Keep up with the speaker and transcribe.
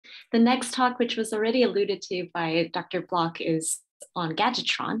The next talk, which was already alluded to by Dr. Block, is on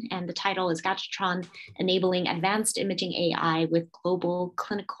Gadgetron, and the title is Gadgetron, Enabling Advanced Imaging AI with Global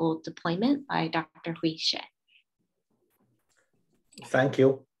Clinical Deployment by Dr. Hui Xie. Thank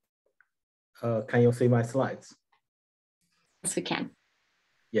you. Can you see my slides? Yes, we can.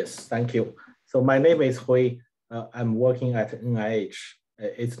 Yes, thank you. So my name is Hui. I'm working at NIH.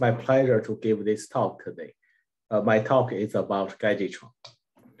 It's my pleasure to give this talk today. My talk is about Gadgetron.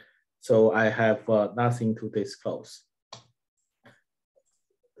 So I have nothing to disclose.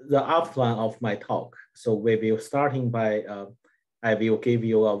 The outline of my talk. So we will starting by, I will give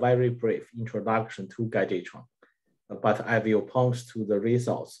you a very brief introduction to Gadgetron, but I will point to the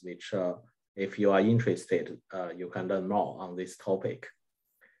results, which if you are interested, you can learn more on this topic.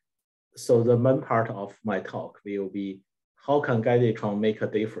 So the main part of my talk will be, how can Gadgetron make a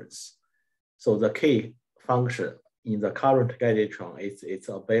difference? So the key function in the current Gadgetron is its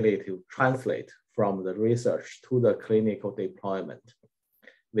ability to translate from the research to the clinical deployment,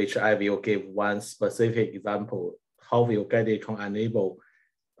 which I will give one specific example. How will Gadgetron enable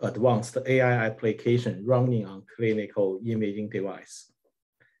advanced AI application running on clinical imaging device?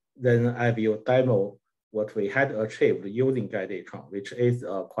 Then I will demo what we had achieved using Gadgetron, which is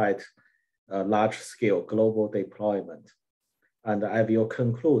a quite large-scale global deployment. And I will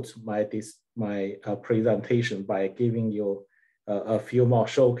conclude my presentation by giving you a few more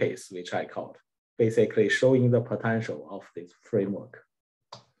showcase, which I called, basically showing the potential of this framework.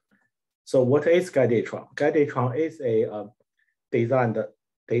 So what is Gadgetron? Gadgetron is a designed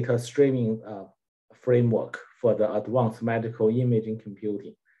data streaming framework for the advanced medical imaging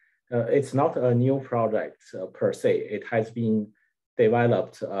computing. It's not a new project per se. It has been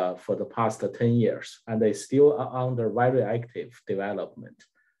developed for the past 10 years, and it's still under very active development,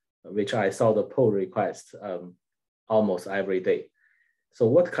 which I saw the pull request almost every day. So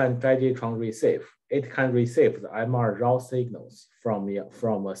what can Gadgetron receive? It can receive the MR raw signals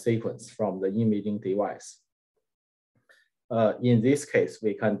from a sequence from the imaging device. In this case,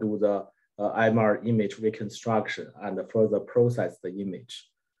 we can do the MR image reconstruction and further process the image.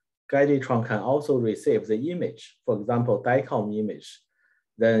 Gadgetron can also receive the image, for example, DICOM image.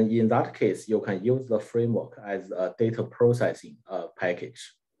 Then in that case, you can use the framework as a data processing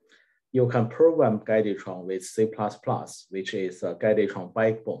package. You can program Gadgetron with C++, which is a Gadgetron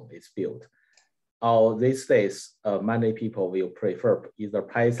backbone is built. Or these days, many people will prefer either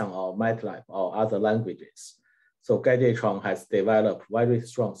Python or MATLAB or other languages. So Gadgetron has developed very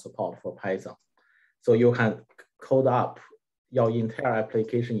strong support for Python. So you can code up your entire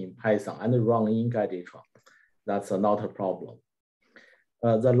application in Python and run in Gadgetron. That's not a problem.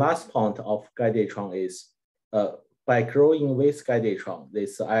 The last point of Gadgetron is by growing with Gadgetron,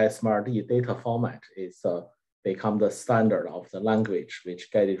 this ISMRD data format is become the standard of the language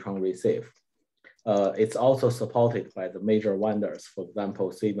which Gadgetron receives. It's also supported by the major vendors, for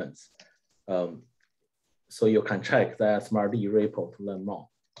example, Siemens. So you can check the ISMRD repo to learn more.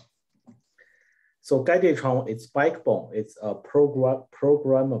 So Gadgetron, its backbone, it's a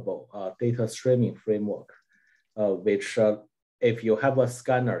programmable data streaming framework, which if you have a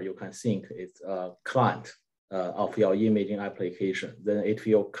scanner, you can think it's a client of your imaging application. Then it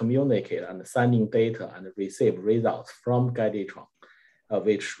will communicate and sending data and receive results from Gadgetron,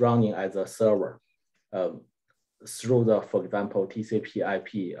 which running as a server through the, for example,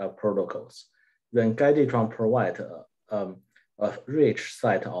 TCP/IP protocols. Then Gadgetron provides a rich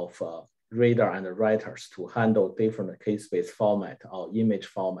set of reader and writers to handle different case-based format or image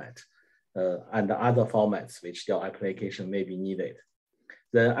format and other formats which your application may be needed.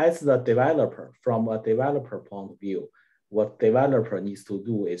 Then as the developer, from a developer point of view, what developer needs to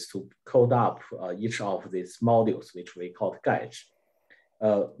do is to code up each of these modules, which we call Gadget.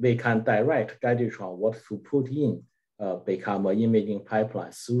 We can direct Gadgetron what to put in, become an imaging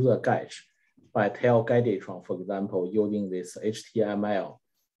pipeline through the Gadget by tell Gadgetron, for example, using this HTML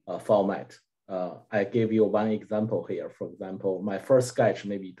format. I give you one example here. For example, my first sketch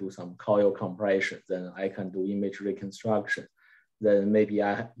maybe do some coil compression, then I can do image reconstruction. Then maybe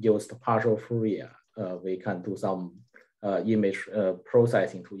I used partial Fourier. We can do some image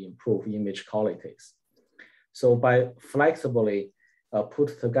processing to improve image qualities. So by flexibly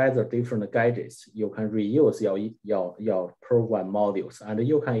put together different gadgets, you can reuse your program modules and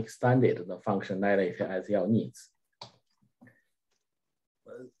you can extend it the functionality as your needs.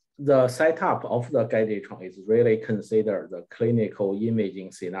 The setup of the Gadgetron is really considered the clinical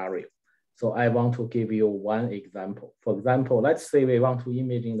imaging scenario. So I want to give you one example. For example, let's say we want to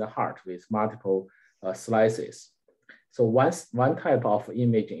imaging the heart with multiple slices. So one type of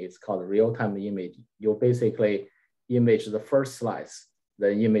imaging is called real-time imaging. You basically image the first slice,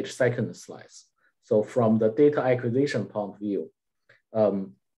 then image second slice. So from the data acquisition point of view,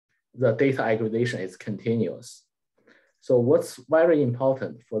 the data acquisition is continuous. So what's very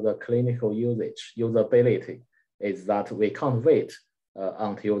important for the clinical usability is that we can't wait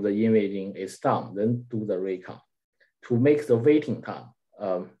until the imaging is done, then do the recon. To make the waiting time,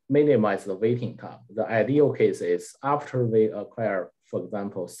 minimize the waiting time, the ideal case is after we acquire, for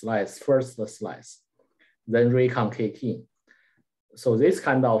example, first slice, then recon kick in. So this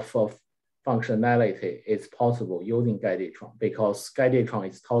kind of functionality is possible using Gadgetron because Gadgetron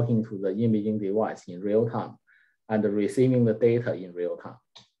is talking to the imaging device in real time and receiving the data in real time.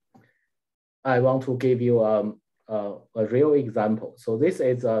 I want to give you a real example. So this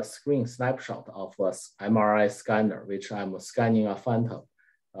is a screen snapshot of a MRI scanner, which I'm scanning a phantom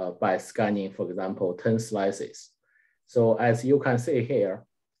by scanning, for example, 10 slices. So as you can see here,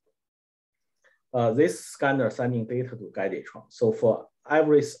 this scanner sending data to Gadgetron. So for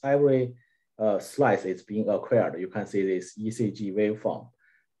every slice is being acquired, you can see this ECG waveform.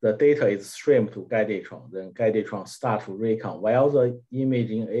 The data is streamed to Gadgetron, then Gadgetron starts to recon while the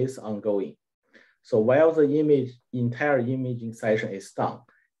imaging is ongoing. So while the entire imaging session is done,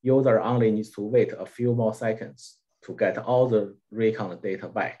 user only needs to wait a few more seconds to get all the recon data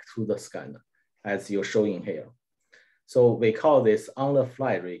back to the scanner, as you're showing here. So we call this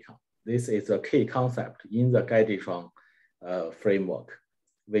on-the-fly recon. This is a key concept in the Gadgetron framework,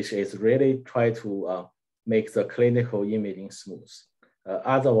 which is really try to make the clinical imaging smooth.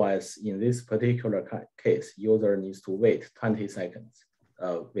 Otherwise, in this particular case, user needs to wait 20 seconds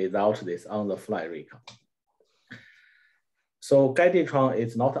without this on-the-fly recon. So Gadgetron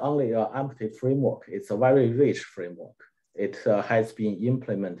is not only an empty framework, it's a very rich framework. It has been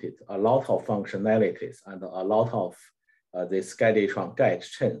implemented a lot of functionalities and a lot of this Gadgetron guide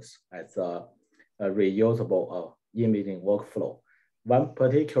chains as a reusable imaging workflow. One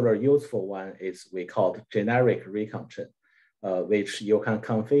particular useful one is we call generic recon chain, which you can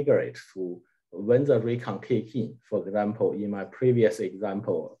configure it to when the recon kick in. For example, in my previous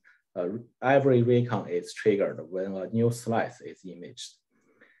example, every recon is triggered when a new slice is imaged.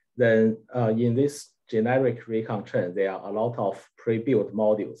 Then in this generic recon chain, there are a lot of pre-built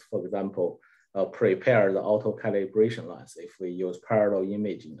modules. For example, prepare the auto calibration lines if we use parallel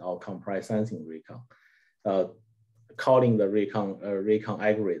imaging or compressed sensing recon. Calling the recon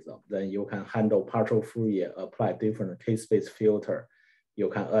algorithm, then you can handle partial Fourier, apply different case-based filter. You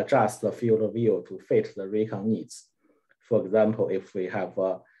can adjust the field of view to fit the recon needs. For example, if we have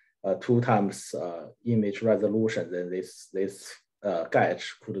 2 times image resolution, then this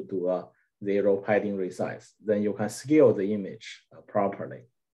gauge could do a 0 padding resize. Then you can scale the image properly.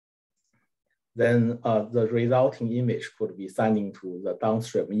 Then the resulting image could be sending to the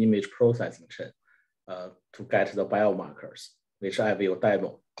downstream image processing chain to get the biomarkers, which I will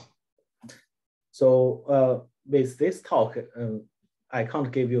demo. So with this talk, I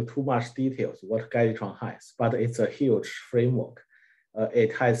can't give you too much details what Gadgetron has, but it's a huge framework.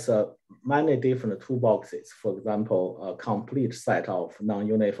 It has many different toolboxes. For example, a complete set of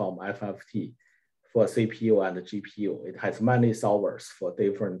non-uniform FFT for CPU and GPU. It has many solvers for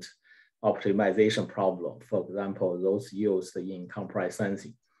different optimization problems. For example, those used in compressed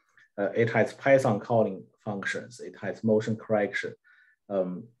sensing. It has Python calling functions. It has motion correction.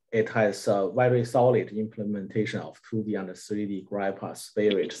 It has a very solid implementation of 2D and 3D GRIPA,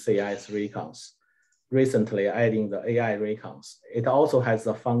 Spirit, CS recons. Recently adding the AI recons. It also has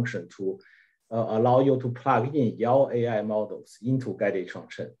the function to allow you to plug in your AI models into Gadgetron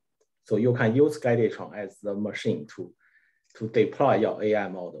chain. So you can use Gadgetron as the machine to deploy your AI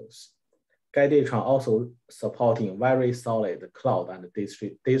models. Gadgetron also supporting very solid cloud and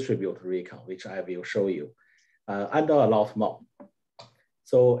distributed recon, which I will show you, and a lot more.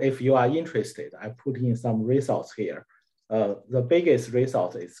 So if you are interested, I put in some results here. The biggest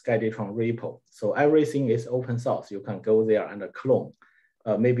result is Gadgetron repo. So everything is open source. You can go there and clone.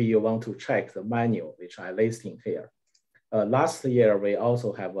 Maybe you want to check the manual, which I listing here. Last year, we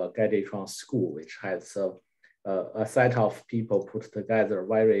also have a Gadgetron school, which has a set of people put together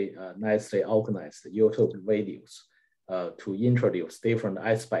very nicely organized YouTube videos to introduce different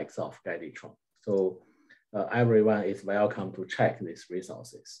aspects of Gadgetron. So everyone is welcome to check these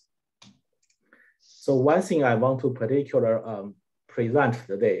resources. So one thing I want to particularly present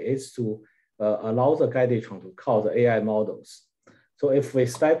today is to allow the Gadgetron to call the AI models. So if we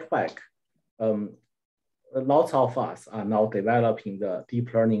step back, lots of us are now developing the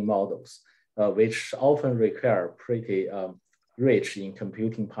deep learning models, which often require pretty rich in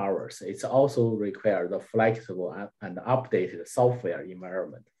computing powers. It's also require the flexible and updated software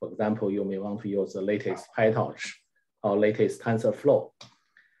environment. For example, you may want to use the latest PyTorch or latest TensorFlow.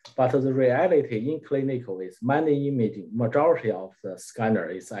 But the reality in clinical is many imaging, majority of the scanner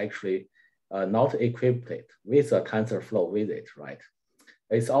is actually not equipped with a TensorFlow with it, right?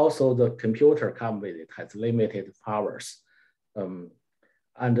 It's also the computer come with it has limited powers. And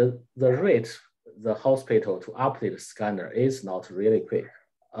the rate the hospital to update scanner is not really quick.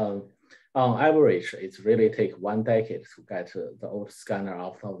 On average, it really takes 1 decade to get the old scanner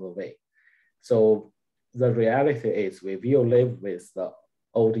out of the way. So the reality is we will live with the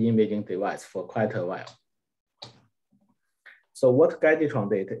old imaging device for quite a while. So what Gadgetron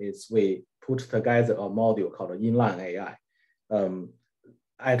did is we put together a module called inline AI.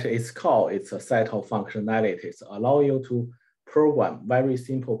 At its core, it's a set of functionalities allow you to program very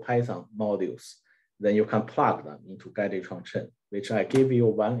simple Python modules. Then you can plug them into Gadgetron chain, which I give you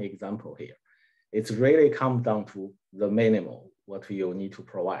one example here. It's really comes down to the minimal, what you need to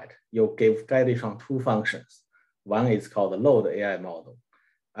provide. You give Gadgetron 2 functions. One is called load AI model.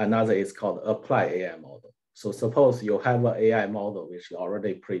 Another is called apply AI model. So suppose you have an AI model which is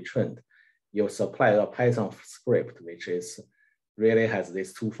already pre-trained. You supply a Python script which is really has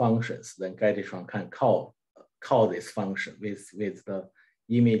these 2 functions. Then Gadgetron can call this function with the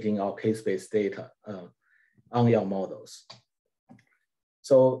imaging or case-based data on your models.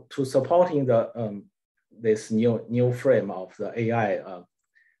 So to supporting the this new frame of the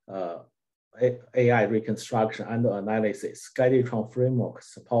AI reconstruction and analysis, Gadgetron framework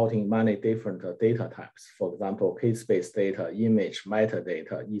supporting many different data types. For example, case-based data, image,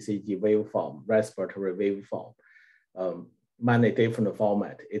 metadata, ECG waveform, respiratory waveform, many different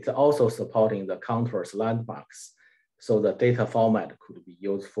formats. It's also supporting the contours landmarks. So the data format could be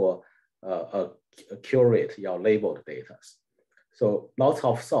used for curate your labeled data. So lots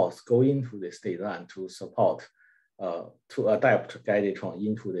of thoughts go into this design to support, to adapt Gadgetron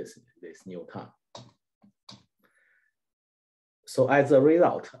into this new time. So as a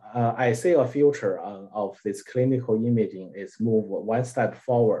result, I see a future of this clinical imaging is move 1 step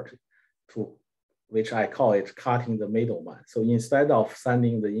forward to, which I call it cutting the middleman. So instead of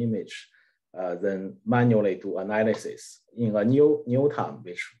sending the image, then manually do analysis in a new time,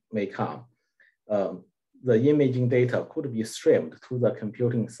 which may come, the imaging data could be streamed to the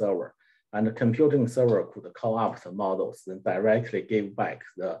computing server, and the computing server could call up the models, then directly give back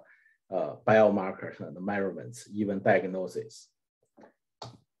the biomarkers and the measurements, even diagnosis.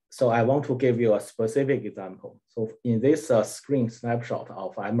 So I want to give you a specific example. So in this screen snapshot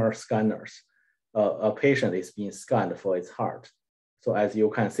of MR scanners, a patient is being scanned for its heart. So as you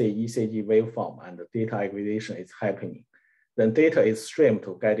can see, ECG waveform and the data acquisition is happening. Then data is streamed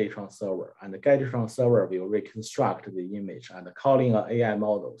to Gadgetron server, and the Gadgetron server will reconstruct the image and calling AI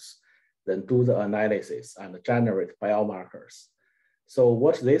models, then do the analysis and generate biomarkers. So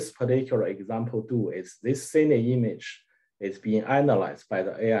what this particular example do is this cine image is being analyzed by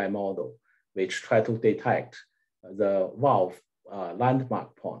the AI model, which try to detect the valve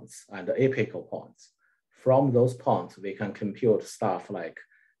landmark points and the apical points. From those points, we can compute stuff like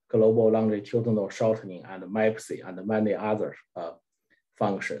global longitudinal shortening and MAPC and many other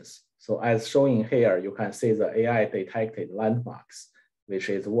functions. So as shown here, you can see the AI detected landmarks, which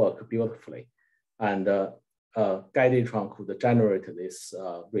is work beautifully. And Gadgetron could generate this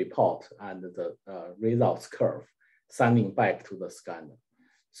report and the results curve, sending back to the scanner.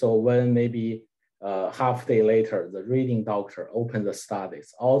 So when maybe half day later, the reading doctor opens the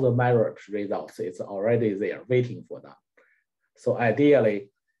studies, all the merit results is already there waiting for them. So ideally,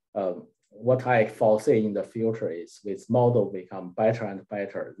 what I foresee in the future is with model become better and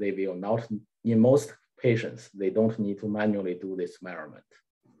better, they will not, in most patients, they don't need to manually do this measurement.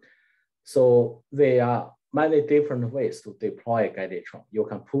 So there are many different ways to deploy Gadgetron. You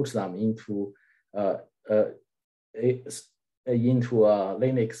can put them into a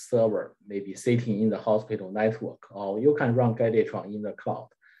Linux server, maybe sitting in the hospital network, or you can run Gadgetron in the cloud.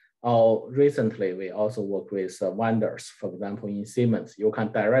 Or recently, we also work with vendors. For example, in Siemens, you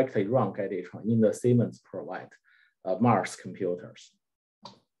can directly run Gadgetron in the Siemens provide Mars computers.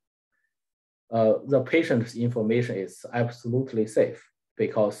 The patient's information is absolutely safe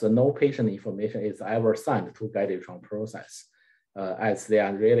because no patient information is ever sent to Gadgetron process, as they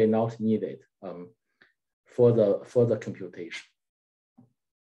are really not needed for the computation.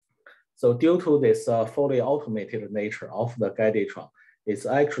 So due to this fully automated nature of the Gadgetron, it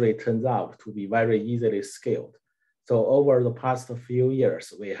actually turns out to be very easily scaled. So over the past few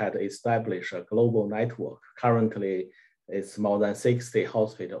years, we had established a global network. Currently, it's more than 60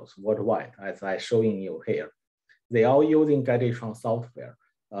 hospitals worldwide, as I'm showing you here. They are using Gadgetron software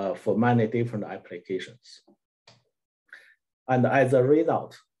for many different applications. And as a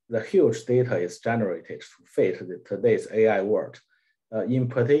result, the huge data is generated to fit today's AI world. In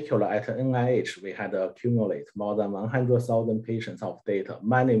particular, at NIH, we had accumulated more than 100,000 patients of data,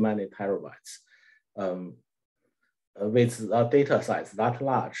 many terabytes. With a data size that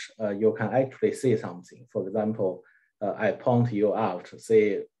large, you can actually see something. For example, I point you out,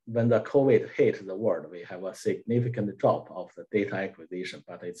 say, when the COVID hit the world, we have a significant drop of the data acquisition,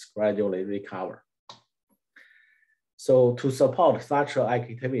 but it's gradually recovered. So to support such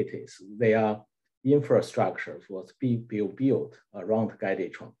activities, their infrastructure was built around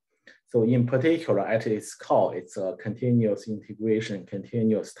Gadgetron. So in particular, at its core, it's a continuous integration,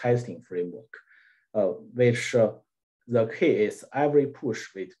 continuous testing framework, which the key is every push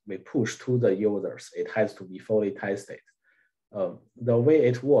we push to the users, it has to be fully tested. The way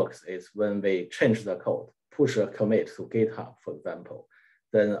it works is when we change the code, push a commit to GitHub, for example,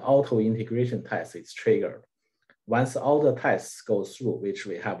 then auto integration test is triggered. Once all the tests go through, which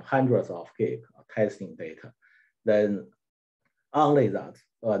we have hundreds of gig testing data, then only that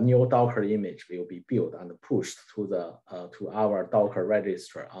a new Docker image will be built and pushed to our Docker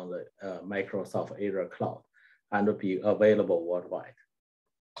register on the Microsoft Azure cloud and be available worldwide.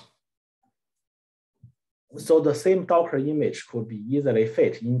 So the same Docker image could be easily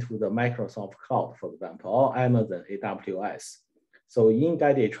fit into the Microsoft cloud, for example, or Amazon AWS. So in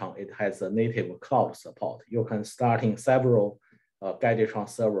Gadgetron, it has a native cloud support. You can start in several Gadgetron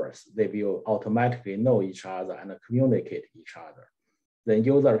servers. They will automatically know each other and communicate each other. Then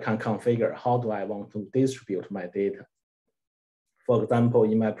user can configure how do I want to distribute my data. For example,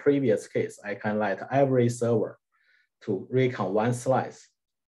 in my previous case, I can let every server to recon one slice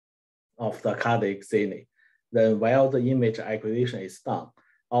of the cardiac scene. Then while the image acquisition is done,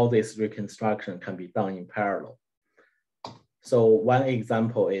 all this reconstruction can be done in parallel. So one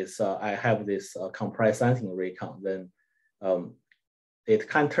example is I have this compressed sensing recon, then it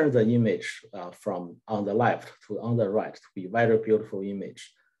can turn the image from on the left to on the right to be very beautiful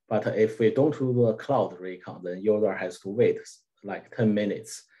image. But if we don't do the cloud recon, then user has to wait like 10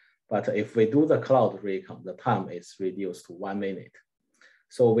 minutes. But if we do the cloud recon, the time is reduced to 1 minute.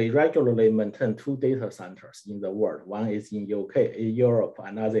 So we regularly maintain 2 data centers in the world. One is in UK, in Europe,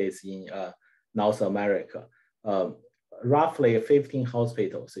 another is in North America. Roughly 15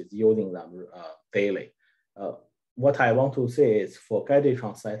 hospitals is using them daily. What I want to say is for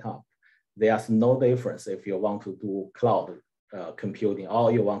Gadgetron setup, there's no difference if you want to do cloud computing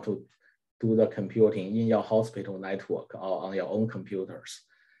or you want to do the computing in your hospital network or on your own computers.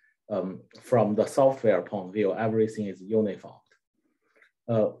 From the software point of view, everything is uniform.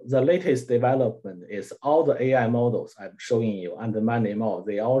 The latest development is all the AI models I'm showing you and many more,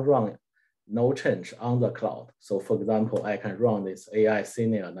 they all run no change on the cloud. So for example, I can run this AI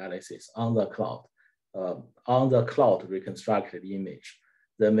scene analysis on the cloud reconstructed image.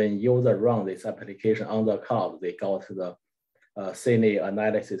 Then when user run this application on the cloud, they got the scene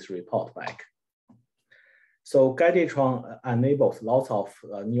analysis report back. So Gadgetron enables lots of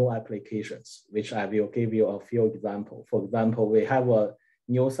new applications, which I will give you a few examples. For example, we have a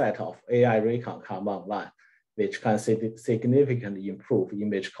new set of AI recon come online, which can significantly improve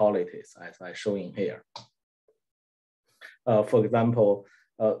image qualities, as I'm showing here. For example,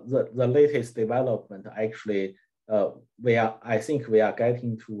 the latest development actually, I think we are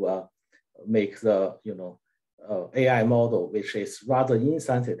getting to make the AI model, which is rather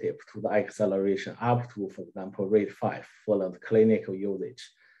insensitive to the acceleration up to, for example, rate 5 for the clinical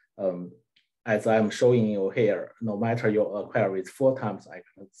usage. As I'm showing you here, no matter you acquire with 4 times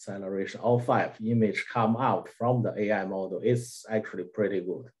acceleration or 5, image come out from the AI model is actually pretty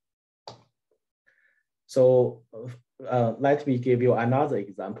good. So let me give you another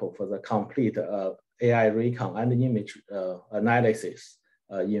example for the complete AI recon and image analysis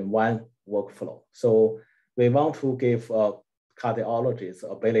in one workflow. So we want to give cardiologists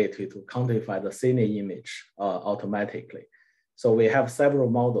ability to quantify the scene image automatically. So we have several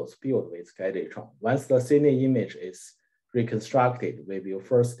models built with Gadgetron. Once the scene image is reconstructed, we will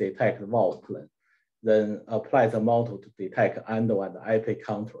first detect the valve plan, then apply the model to detect endo and epic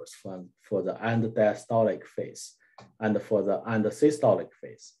contours for the end diastolic phase and for the end systolic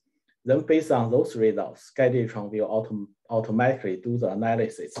phase. Then based on those results, Gadgetron will automatically do the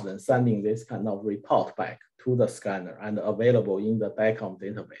analysis, then sending this kind of report back to the scanner and available in the DICOM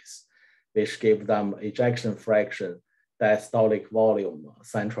database, which gives them ejection fraction, diastolic volume,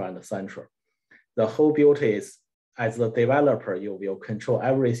 central and central. The whole beauty is, as the developer, you will control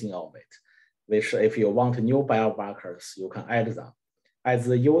everything of it, which if you want new biomarkers, you can add them. As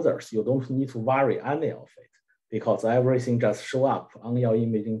the users, you don't need to vary any of it because everything just show up on your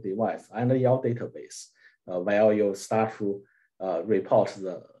imaging device and your database while you start to report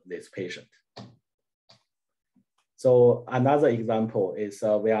this patient. So another example is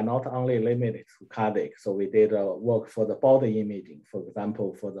we are not only limited to cardiac, so we did work for the body imaging. For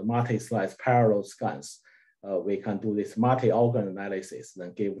example, for the multi-slice parallel scans, we can do this multi-organ analysis,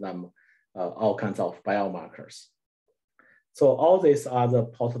 then give them all kinds of biomarkers. So all these are the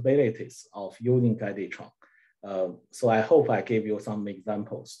possibilities of using Gadgetron. So I hope I gave you some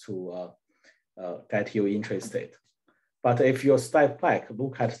examples to get you interested. But if you step back,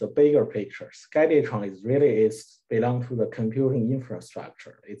 look at the bigger pictures, Gadgetron belong to the computing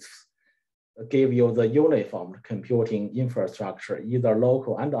infrastructure. It's give you the uniform computing infrastructure, either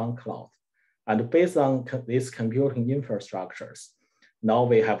local and on cloud. And based on these computing infrastructures, now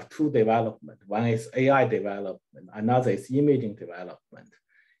we have two development. One is AI development, another is imaging development.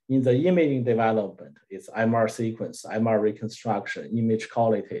 In the imaging development, it's MR sequence, MR reconstruction, image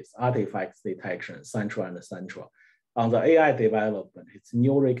qualities, artifacts detection, central and central. On the AI development, it's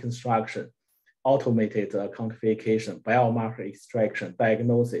new reconstruction, automated quantification, biomarker extraction,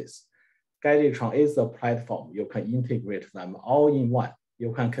 diagnosis. Gadgetron is the platform. You can integrate them all in one.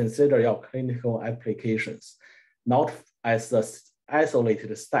 You can consider your clinical applications, not as the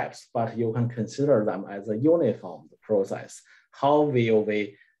isolated steps, but you can consider them as a uniform process. How will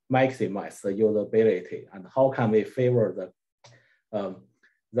we maximize the usability, and how can we favor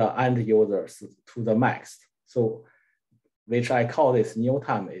the end users to the max? So, which I call this new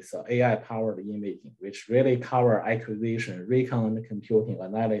term is AI-powered imaging, which really cover acquisition, recon and computing,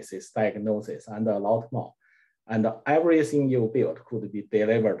 analysis, diagnosis, and a lot more. And everything you build could be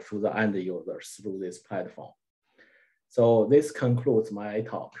delivered to the end users through this platform. So this concludes my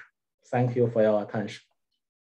talk. Thank you for your attention.